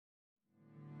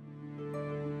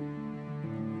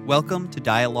Welcome to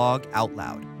Dialogue Out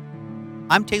Loud.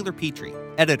 I'm Taylor Petrie,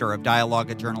 editor of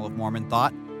Dialogue, a Journal of Mormon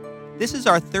Thought. This is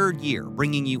our third year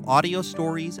bringing you audio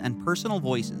stories and personal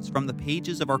voices from the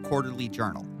pages of our quarterly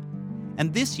journal.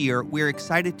 And this year, we're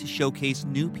excited to showcase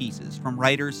new pieces from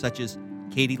writers such as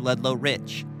Katie Ludlow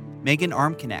Rich, Megan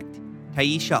Armknecht,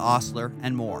 Taisha Osler,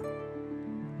 and more.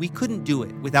 We couldn't do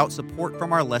it without support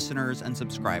from our listeners and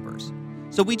subscribers,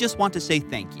 so we just want to say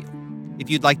thank you. If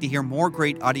you'd like to hear more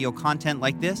great audio content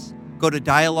like this, go to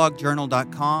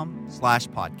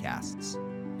dialoguejournal.com/podcasts.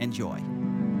 Enjoy.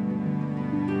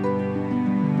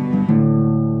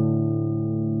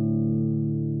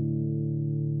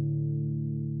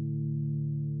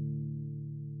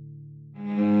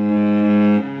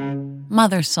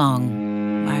 Mother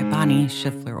Song by Bonnie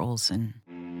Schiffler Olson.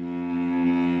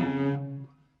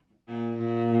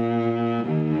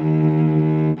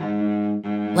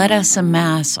 Let us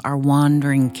amass our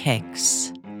wandering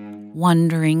kicks,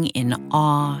 wondering in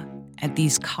awe at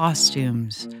these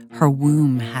costumes her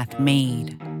womb hath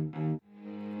made.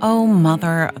 O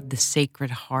Mother of the Sacred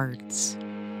Hearts,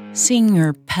 sing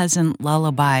your peasant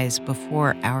lullabies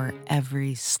before our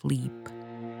every sleep.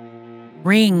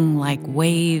 Ring like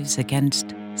waves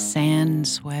against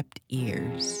sand-swept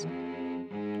ears.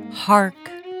 Hark,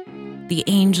 the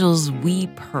angels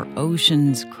weep her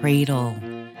ocean's cradle,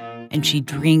 and she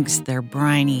drinks their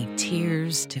briny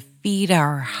tears to feed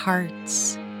our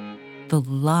hearts, the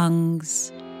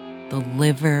lungs, the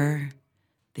liver,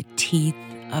 the teeth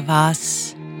of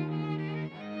us.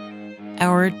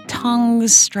 Our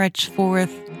tongues stretch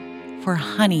forth for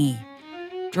honey,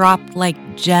 dropped like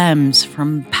gems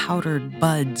from powdered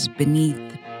buds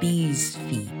beneath bees'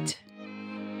 feet.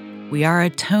 We are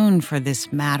atoned for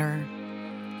this matter,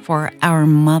 for our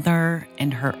mother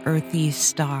and her earthy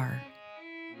star.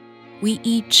 We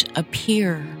each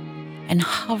appear and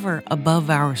hover above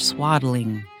our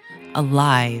swaddling,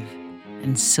 alive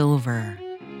and silver.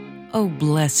 O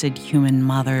blessed human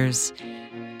mothers,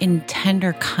 in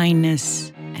tender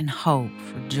kindness and hope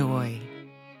for joy.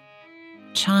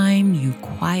 Chime, you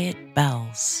quiet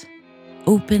bells,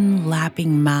 open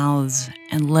lapping mouths,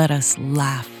 and let us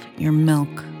laugh your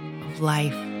milk of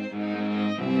life.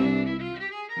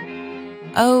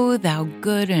 O thou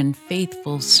good and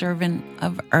faithful servant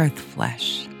of earth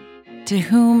flesh, to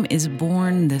whom is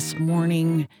born this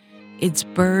morning its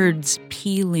bird's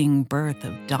pealing birth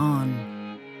of dawn,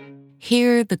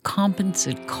 hear the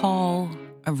compensate call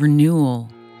of renewal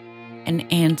and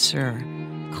answer,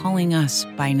 calling us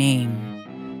by name.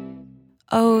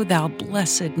 O thou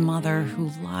blessed mother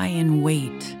who lie in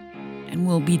wait and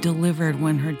will be delivered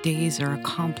when her days are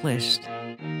accomplished,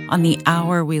 on the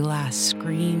hour we last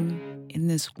scream in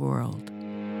this world.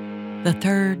 The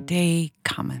third day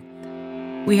cometh.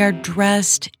 We are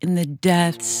dressed in the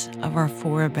deaths of our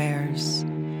forebears,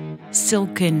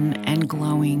 silken and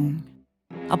glowing,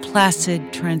 a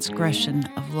placid transgression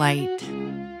of light.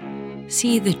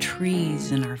 See the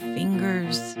trees in our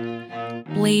fingers,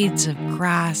 blades of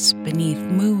grass beneath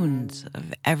moons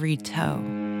of every toe.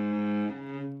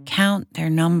 Count their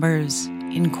numbers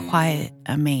in quiet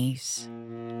amaze.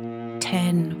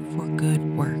 10 for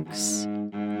good works,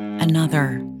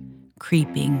 another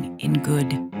creeping in good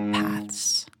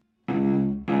paths.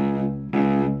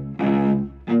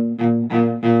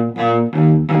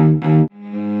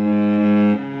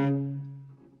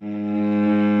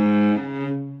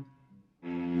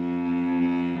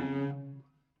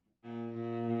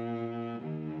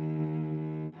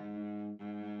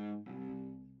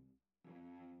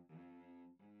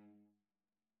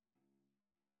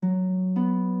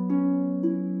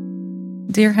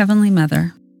 Dear Heavenly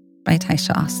Mother by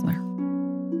Taisha Osler.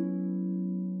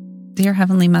 Dear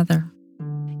Heavenly Mother,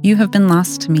 you have been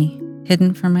lost to me,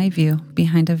 hidden from my view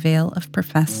behind a veil of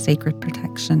professed sacred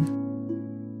protection.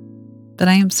 But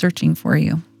I am searching for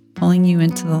you, pulling you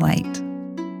into the light.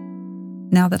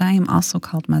 Now that I am also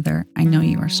called Mother, I know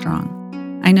you are strong.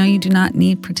 I know you do not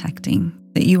need protecting,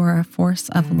 that you are a force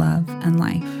of love and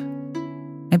life.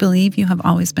 I believe you have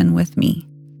always been with me,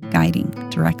 guiding,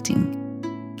 directing,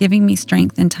 giving me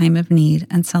strength in time of need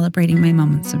and celebrating my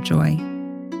moments of joy.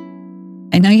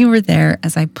 I know you were there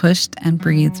as I pushed and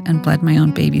breathed and bled my own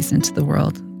babies into the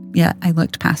world, yet I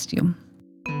looked past you.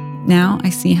 Now I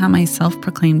see how my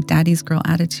self-proclaimed daddy's girl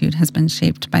attitude has been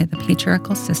shaped by the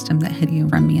patriarchal system that hid you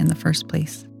from me in the first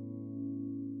place.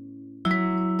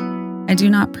 I do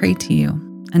not pray to you,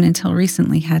 and until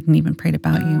recently hadn't even prayed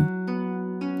about you.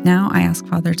 Now I ask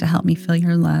Father to help me feel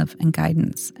your love and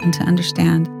guidance and to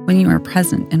understand when you are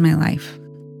present in my life.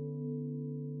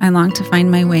 I long to find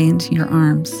my way into your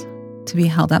arms, to be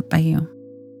held up by you.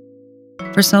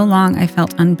 For so long I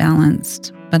felt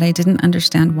unbalanced, but I didn't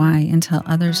understand why until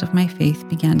others of my faith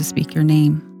began to speak your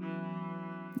name.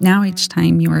 Now each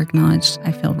time you are acknowledged,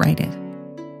 I feel righted.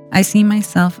 I see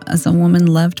myself as a woman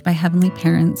loved by heavenly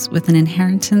parents with an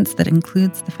inheritance that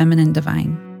includes the feminine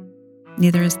divine.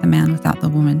 Neither is the man without the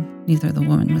woman, neither the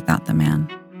woman without the man.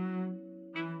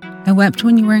 I wept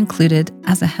when you were included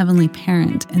as a heavenly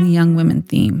parent in the young women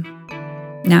theme.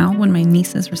 Now, when my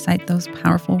nieces recite those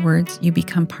powerful words, you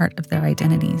become part of their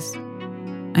identities.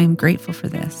 I am grateful for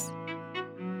this.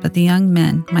 But the young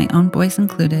men, my own boys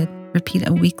included, repeat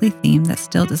a weekly theme that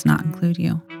still does not include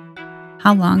you.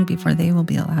 How long before they will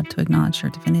be allowed to acknowledge your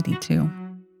divinity too?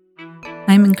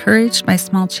 I am encouraged by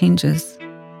small changes,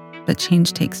 but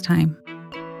change takes time.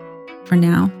 For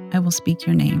now, I will speak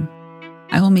your name.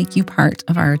 I will make you part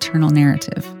of our eternal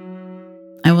narrative.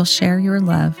 I will share your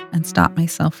love and stop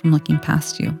myself from looking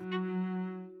past you.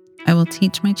 I will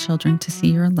teach my children to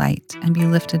see your light and be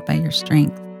lifted by your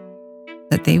strength,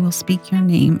 that they will speak your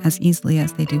name as easily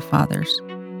as they do Father's,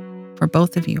 for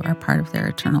both of you are part of their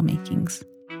eternal makings.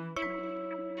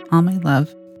 All my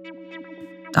love,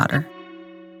 daughter.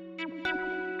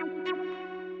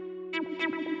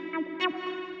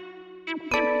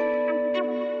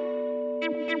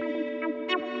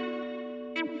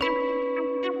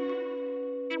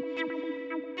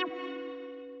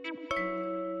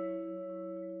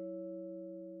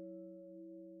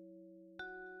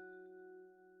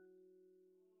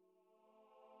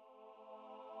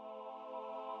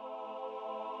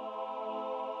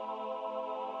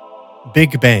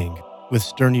 Big Bang with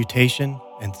Sternutation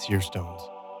and Searstones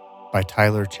by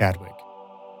Tyler Chadwick.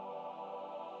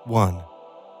 1.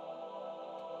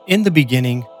 In the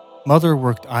beginning, Mother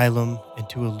worked Ilum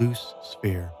into a loose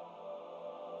sphere.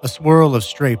 A swirl of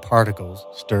stray particles,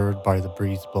 stirred by the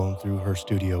breeze blown through her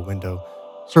studio window,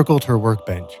 circled her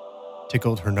workbench,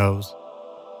 tickled her nose.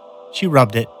 She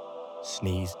rubbed it,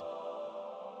 sneezed.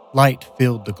 Light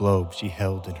filled the globe she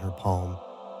held in her palm,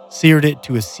 seared it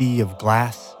to a sea of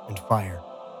glass and fire.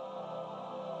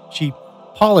 She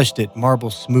polished it marble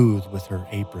smooth with her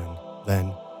apron,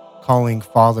 then, calling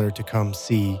Father to come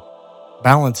see,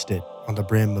 balanced it on the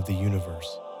brim of the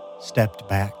universe, stepped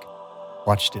back,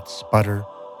 watched it sputter,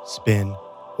 spin,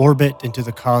 orbit into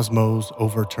the cosmos'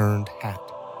 overturned hat.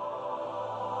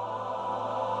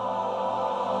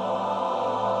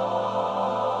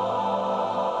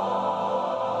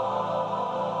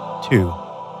 Two.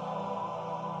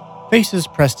 Faces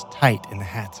pressed tight in the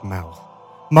hat's mouth.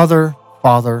 Mother,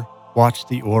 Father watched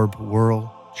the orb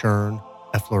whirl, churn,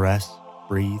 effloresce,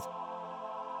 breathe.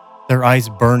 Their eyes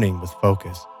burning with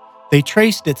focus, they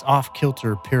traced its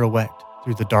off-kilter pirouette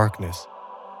through the darkness,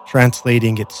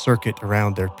 translating its circuit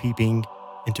around their peeping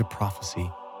into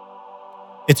prophecy.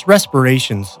 Its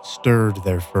respirations stirred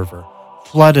their fervor,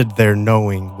 flooded their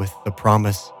knowing with the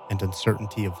promise and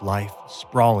uncertainty of life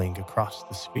sprawling across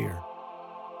the sphere.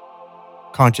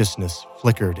 Consciousness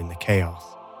flickered in the chaos.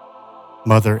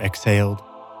 Mother exhaled,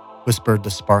 whispered the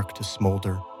spark to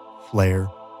smolder, flare,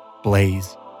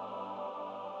 blaze.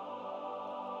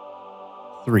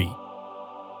 3.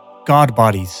 God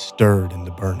bodies stirred in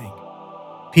the burning.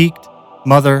 Peaked,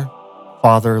 Mother,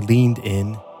 Father leaned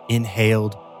in,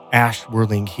 inhaled,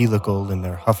 ash-whirling helical in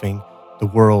their huffing, the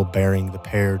whirl bearing the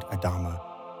paired Adama.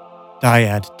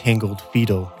 Dyad tangled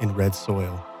fetal in red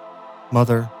soil.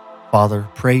 Mother, Father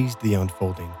praised the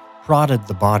unfolding, prodded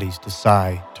the bodies to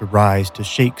sigh, to rise, to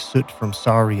shake soot from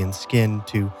saurian skin,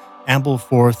 to amble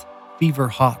forth, fever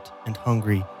hot and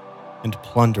hungry, and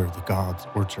plunder the gods'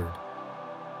 orchard.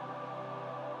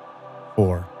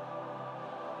 4.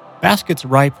 Baskets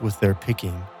ripe with their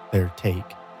picking, their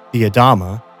take, the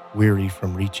Adama, weary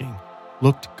from reaching,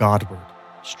 looked Godward,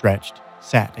 stretched,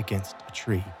 sat against a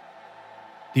tree.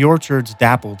 The orchard's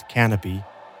dappled canopy,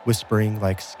 whispering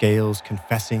like scales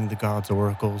confessing the gods'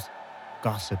 oracles,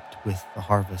 gossiped with the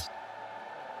harvest.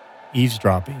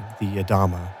 Eavesdropping, the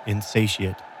Adama,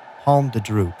 insatiate, palmed the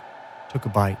droop, took a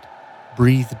bite,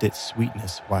 breathed its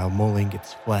sweetness while mulling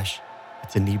its flesh,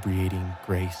 its inebriating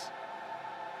grace.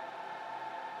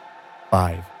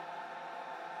 5.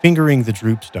 Fingering the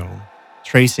droopstone,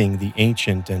 tracing the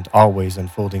ancient and always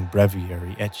unfolding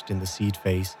breviary etched in the seed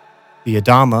face, the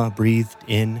Adama breathed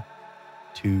in,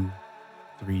 2,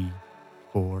 3,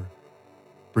 4,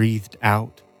 breathed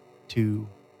out, 2,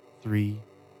 3,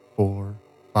 4,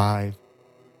 5,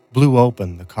 blew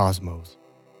open the cosmos.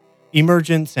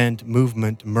 Emergence and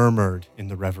movement murmured in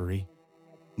the reverie.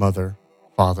 Mother,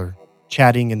 Father,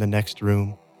 chatting in the next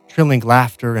room, trilling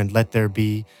laughter and let there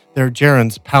be, their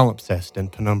gerunds palimpsest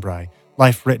and penumbrae,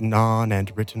 life written on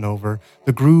and written over,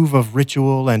 the groove of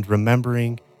ritual and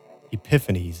remembering,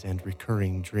 epiphanies and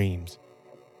recurring dreams.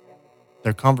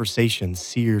 Their conversation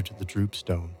seared the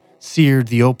droopstone, seared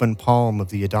the open palm of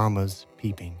the Adamas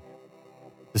peeping.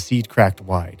 The seed cracked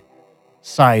wide,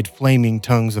 sighed flaming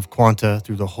tongues of quanta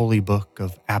through the holy book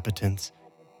of appetence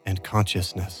and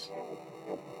consciousness.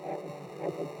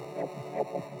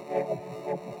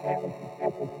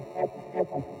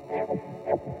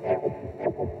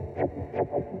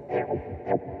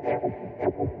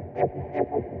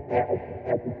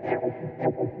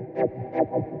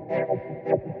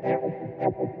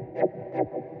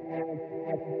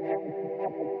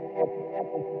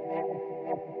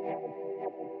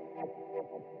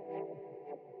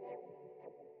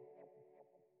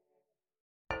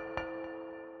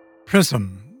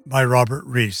 Prism by Robert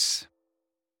Rees.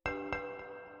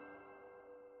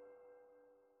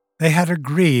 They had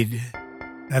agreed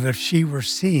that if she were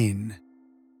seen,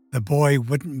 the boy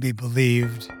wouldn't be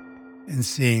believed in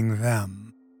seeing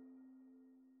them.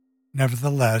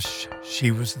 Nevertheless,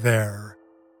 she was there,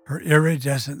 her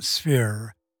iridescent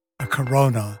sphere a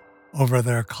corona over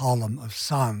their column of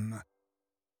sun,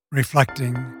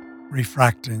 refracting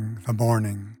the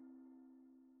morning.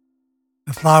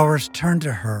 The flowers turned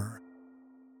to her.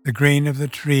 The green of the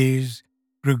trees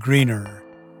grew greener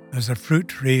as the fruit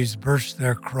trees burst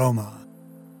their chroma.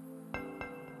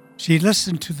 She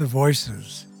listened to the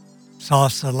voices, saw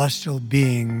celestial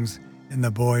beings in the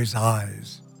boy's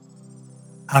eyes.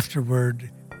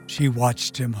 Afterward, she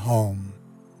watched him home,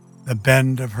 the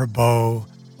bend of her bow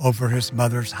over his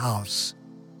mother's house,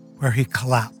 where he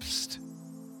collapsed.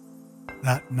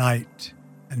 That night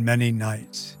and many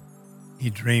nights, he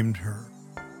dreamed her.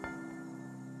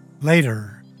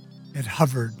 Later, it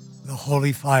hovered the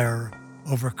holy fire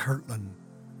over Kirtland,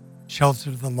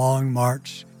 sheltered the long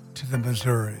march to the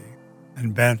Missouri,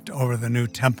 and bent over the new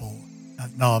temple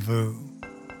at Nauvoo.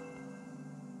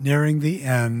 Nearing the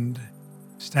end,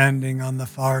 standing on the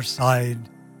far side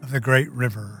of the great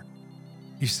river,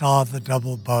 he saw the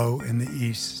double bow in the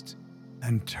east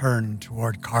and turned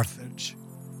toward Carthage.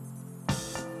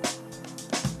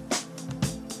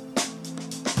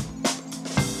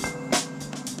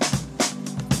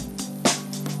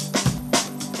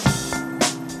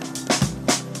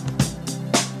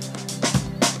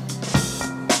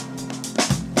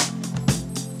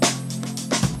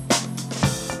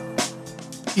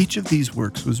 Each of these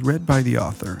works was read by the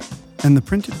author, and the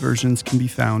printed versions can be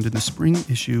found in the spring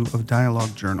issue of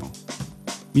Dialogue Journal.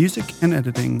 Music and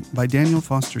editing by Daniel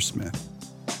Foster Smith.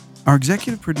 Our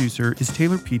executive producer is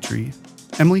Taylor Petrie,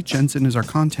 Emily Jensen is our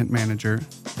content manager,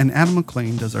 and Adam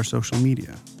McLean does our social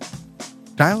media.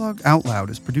 Dialogue Out Loud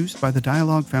is produced by the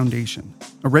Dialogue Foundation,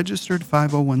 a registered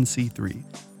 501c3,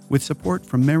 with support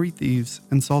from Merry Thieves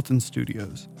and Sultan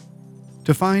Studios.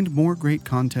 To find more great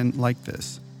content like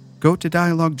this, go to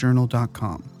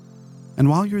dialoguejournal.com. And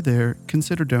while you're there,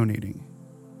 consider donating.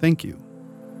 Thank you.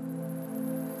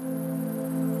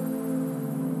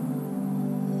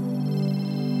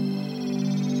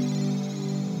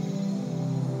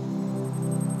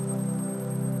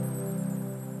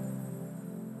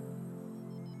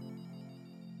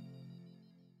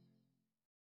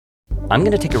 I'm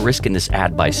going to take a risk in this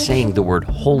ad by saying the word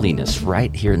holiness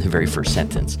right here in the very first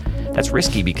sentence. That's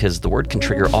risky because the word can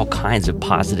trigger all kinds of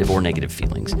positive or negative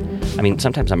feelings. I mean,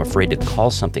 sometimes I'm afraid to call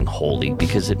something holy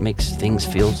because it makes things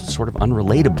feel sort of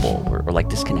unrelatable or like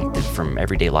disconnected from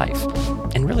everyday life.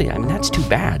 And really, I mean, that's too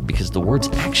bad because the word's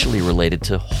actually related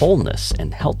to wholeness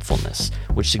and healthfulness,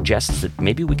 which suggests that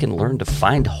maybe we can learn to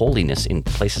find holiness in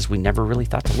places we never really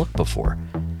thought to look before.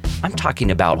 I'm talking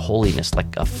about holiness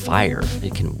like a fire.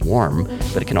 It can warm,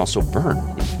 but it can also burn.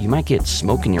 You might get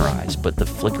smoke in your eyes, but the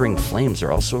flickering flames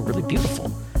are also really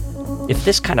beautiful. If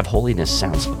this kind of holiness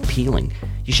sounds appealing,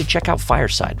 you should check out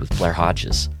Fireside with Blair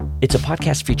Hodges. It's a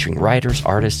podcast featuring writers,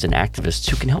 artists, and activists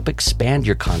who can help expand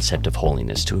your concept of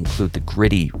holiness to include the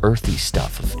gritty, earthy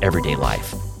stuff of everyday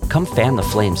life. Come fan the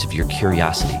flames of your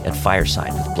curiosity at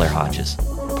Fireside with Blair Hodges,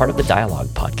 part of the Dialogue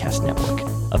Podcast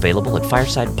Network. Available at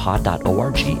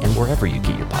firesidepod.org and wherever you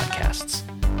get your podcasts.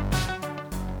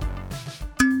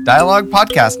 Dialogue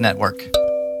Podcast Network.